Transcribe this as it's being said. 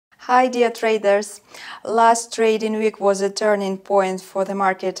Hi dear traders, last trading week was a turning point for the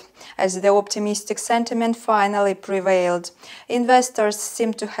market as the optimistic sentiment finally prevailed. Investors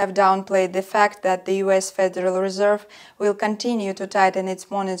seem to have downplayed the fact that the US Federal Reserve will continue to tighten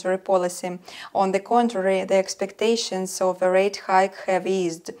its monetary policy. On the contrary, the expectations of a rate hike have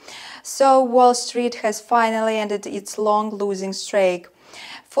eased. So Wall Street has finally ended its long losing streak.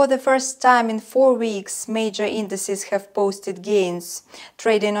 For the first time in 4 weeks, major indices have posted gains.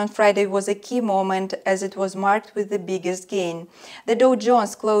 Trading on Friday was a key moment as it was marked with the biggest gain. The Dow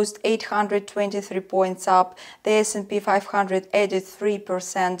Jones closed 823 points up, the S&P 500 added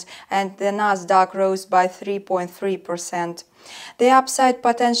 3%, and the NASDAQ rose by 3.3%. The upside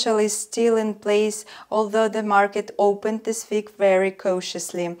potential is still in place, although the market opened this week very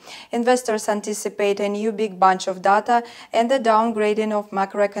cautiously. Investors anticipate a new big bunch of data and the downgrading of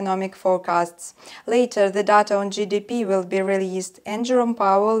macroeconomic forecasts. Later, the data on GDP will be released and Jerome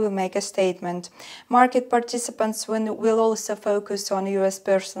Powell will make a statement. Market participants will also focus on US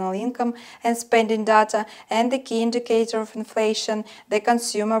personal income and spending data and the key indicator of inflation, the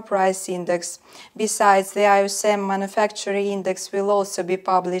Consumer Price Index. Besides, the ISM Manufacturing Index will also be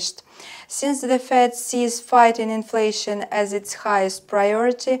published. Since the Fed sees fighting inflation as its highest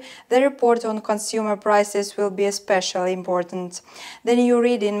priority, the report on consumer prices will be especially important. The new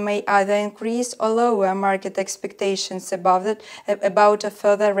reading may either increase or lower market expectations about a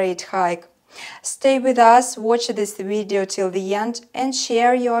further rate hike. Stay with us, watch this video till the end, and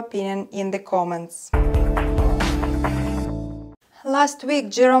share your opinion in the comments. Last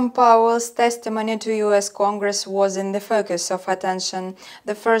week, Jerome Powell's testimony to US Congress was in the focus of attention.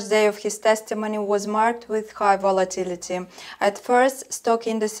 The first day of his testimony was marked with high volatility. At first, stock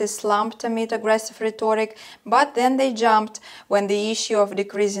indices slumped amid aggressive rhetoric, but then they jumped when the issue of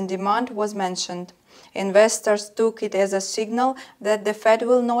decreasing demand was mentioned. Investors took it as a signal that the Fed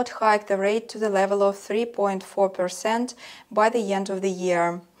will not hike the rate to the level of 3.4% by the end of the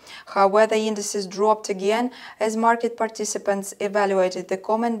year. However, indices dropped again as market participants evaluated the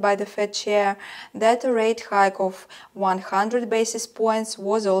comment by the Fed chair that a rate hike of 100 basis points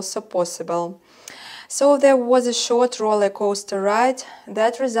was also possible. So there was a short roller coaster ride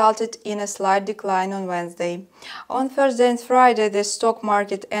that resulted in a slight decline on Wednesday. On Thursday and Friday, the stock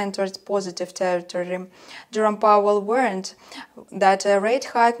market entered positive territory. Jerome Powell warned that a rate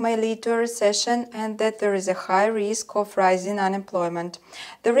hike may lead to a recession and that there is a high risk of rising unemployment.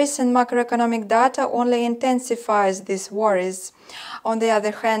 The recent macroeconomic data only intensifies these worries. On the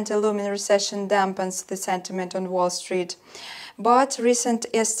other hand, a looming recession dampens the sentiment on Wall Street. But recent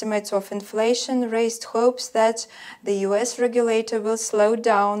estimates of inflation raised hopes that the US regulator will slow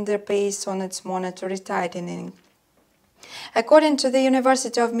down the pace on its monetary tightening. According to the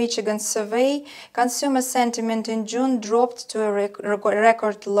University of Michigan survey, consumer sentiment in June dropped to a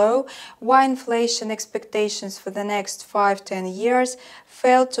record low, while inflation expectations for the next 5-10 years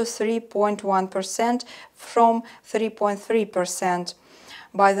fell to 3.1% from 3.3%.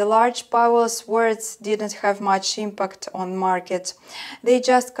 By and large, Powell's words didn't have much impact on market. They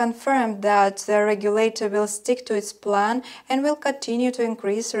just confirmed that the regulator will stick to its plan and will continue to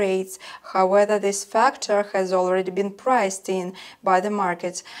increase rates. However, this factor has already been priced in by the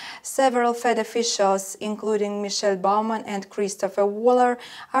market. Several Fed officials, including Michelle Bowman and Christopher Waller,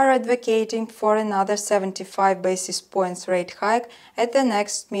 are advocating for another 75 basis points rate hike at the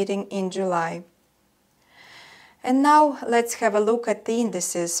next meeting in July. And now let's have a look at the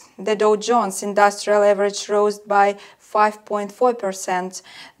indices. The Dow Jones Industrial Average rose by 5.4%.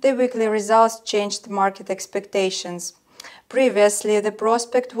 The weekly results changed market expectations. Previously, the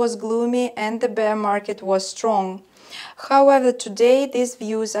prospect was gloomy and the bear market was strong. However, today these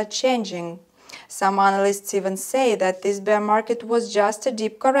views are changing. Some analysts even say that this bear market was just a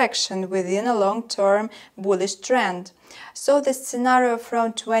deep correction within a long-term bullish trend. So the scenario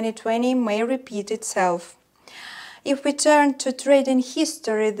from 2020 may repeat itself. If we turn to trading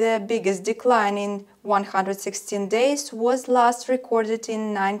history, the biggest decline in 116 days was last recorded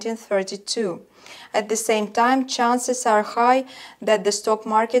in 1932. At the same time, chances are high that the stock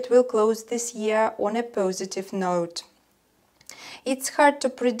market will close this year on a positive note. It's hard to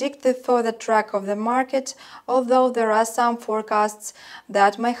predict the further track of the market, although there are some forecasts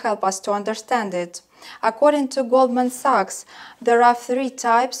that may help us to understand it. According to Goldman Sachs, there are 3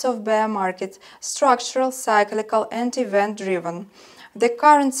 types of bear market: structural, cyclical, and event-driven. The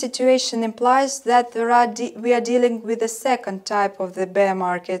current situation implies that we are dealing with the second type of the bear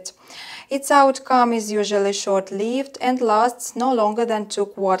market. Its outcome is usually short-lived and lasts no longer than 2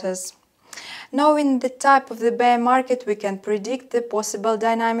 quarters. Knowing the type of the bear market, we can predict the possible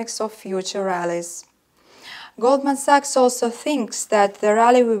dynamics of future rallies. Goldman Sachs also thinks that the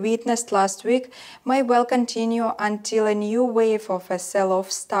rally we witnessed last week may well continue until a new wave of a sell-off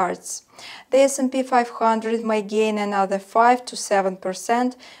starts. The S&P 500 may gain another 5 to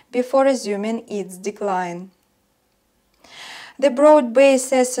 7% before resuming its decline. The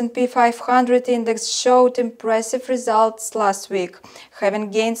broad-based S&P 500 index showed impressive results last week,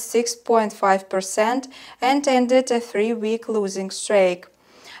 having gained 6.5% and ended a 3-week losing streak.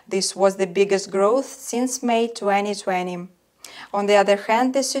 This was the biggest growth since May 2020. On the other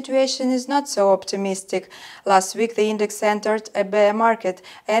hand, the situation is not so optimistic. Last week, the index entered a bear market,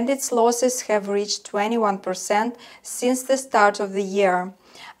 and its losses have reached 21% since the start of the year.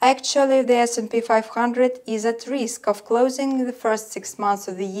 Actually, the S&P 500 is at risk of closing the first 6 months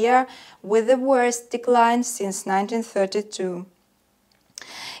of the year with the worst decline since 1932.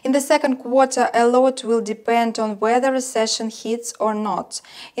 In the second quarter, a lot will depend on whether recession hits or not.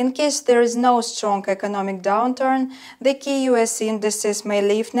 In case there is no strong economic downturn, the key US indices may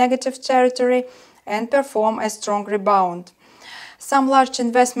leave negative territory and perform a strong rebound. Some large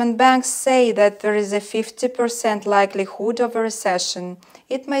investment banks say that there is a 50% likelihood of a recession.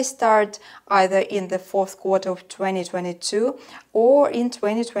 It may start either in the fourth quarter of 2022 or in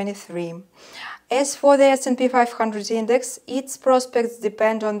 2023. As for the S&P 500 index, its prospects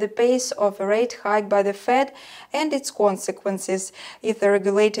depend on the pace of a rate hike by the Fed and its consequences. If the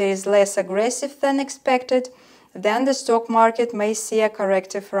regulator is less aggressive than expected, then the stock market may see a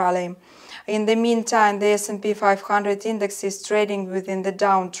corrective rally. In the meantime, the S&P 500 index is trading within the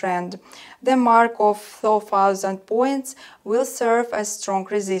downtrend. The mark of 4,000 points will serve as strong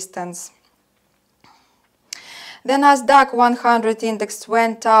resistance. The NASDAQ 100 index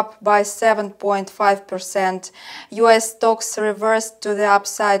went up by 7.5%. US stocks reversed to the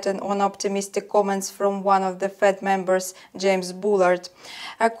upside on optimistic comments from one of the Fed members, James Bullard.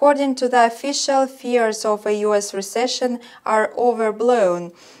 According to the official, fears of a US recession are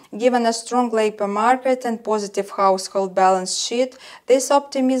overblown. Given a strong labor market and positive household balance sheet, this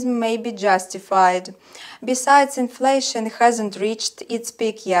optimism may be justified. Besides, inflation hasn't reached its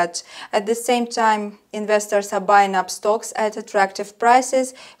peak yet. At the same time, investors are buying up stocks at attractive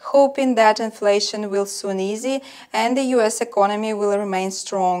prices, hoping that inflation will soon ease and the US economy will remain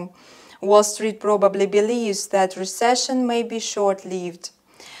strong. Wall Street probably believes that recession may be short-lived.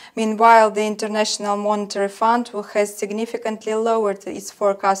 Meanwhile, the International Monetary Fund has significantly lowered its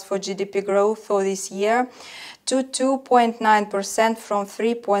forecast for GDP growth for this year to 2.9% from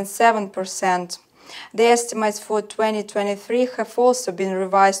 3.7%. The estimates for 2023 have also been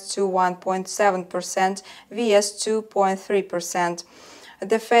revised to 1.7% vs 2.3%.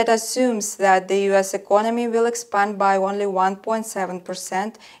 The Fed assumes that the US economy will expand by only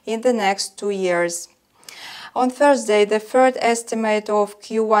 1.7% in the next 2 years. On Thursday, the third estimate of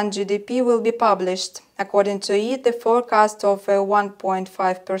Q1 GDP will be published. According to it, the forecast of a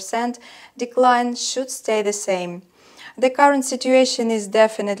 1.5% decline should stay the same. The current situation is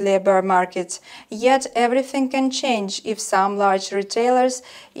definitely a bear market, yet everything can change if some large retailers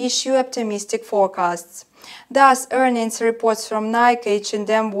issue optimistic forecasts. Thus, earnings reports from Nike,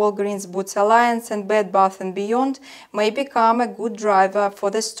 H&M, Walgreens, Boots Alliance and Bed Bath & Beyond may become a good driver for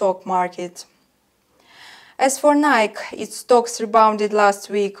the stock market. As for Nike, its stocks rebounded last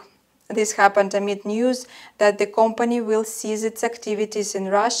week. This happened amid news that the company will cease its activities in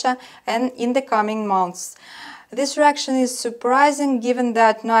Russia and in the coming months. This reaction is surprising given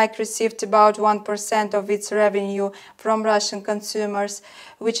that Nike received about 1% of its revenue from Russian consumers,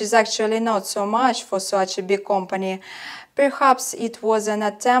 which is actually not so much for such a big company. Perhaps it was an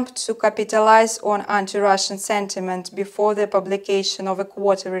attempt to capitalize on anti-Russian sentiment before the publication of a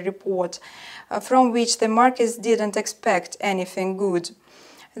quarterly report, from which the markets didn't expect anything good.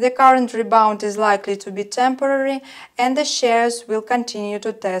 The current rebound is likely to be temporary, and the shares will continue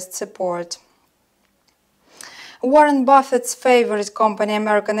to test support. Warren Buffett's favorite company,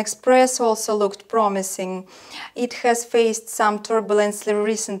 American Express, also looked promising. It has faced some turbulence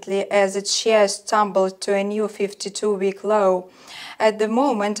recently as its shares tumbled to a new 52-week low. At the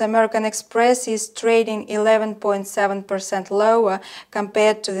moment, American Express is trading 11.7% lower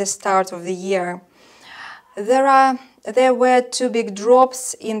compared to the start of the year. There were 2 big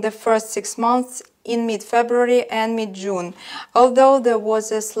drops in the first 6 months in mid-February and mid-June. Although there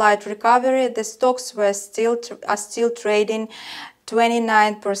was a slight recovery, the stocks are still trading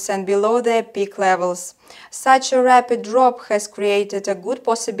 29% below their peak levels. Such a rapid drop has created a good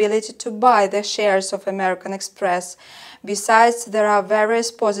possibility to buy the shares of American Express. Besides, there are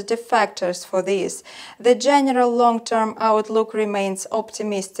various positive factors for this. The general long-term outlook remains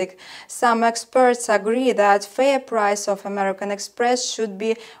optimistic. Some experts agree that fair price of American Express should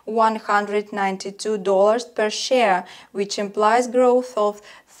be $192 per share, which implies growth of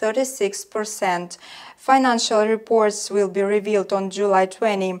 36%. Financial reports will be revealed on July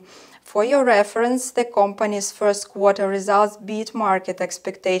 20. For your reference, the company's first quarter results beat market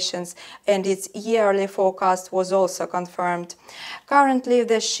expectations, and its yearly forecast was also confirmed. Currently,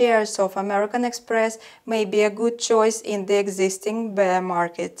 the shares of American Express may be a good choice in the existing bear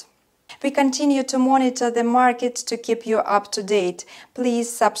market. We continue to monitor the market to keep you up to date.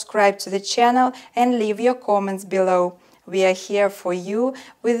 Please subscribe to the channel and leave your comments below. We are here for you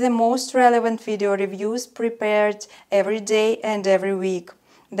with the most relevant video reviews prepared every day and every week.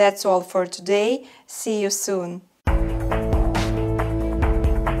 That's all for today. See you soon.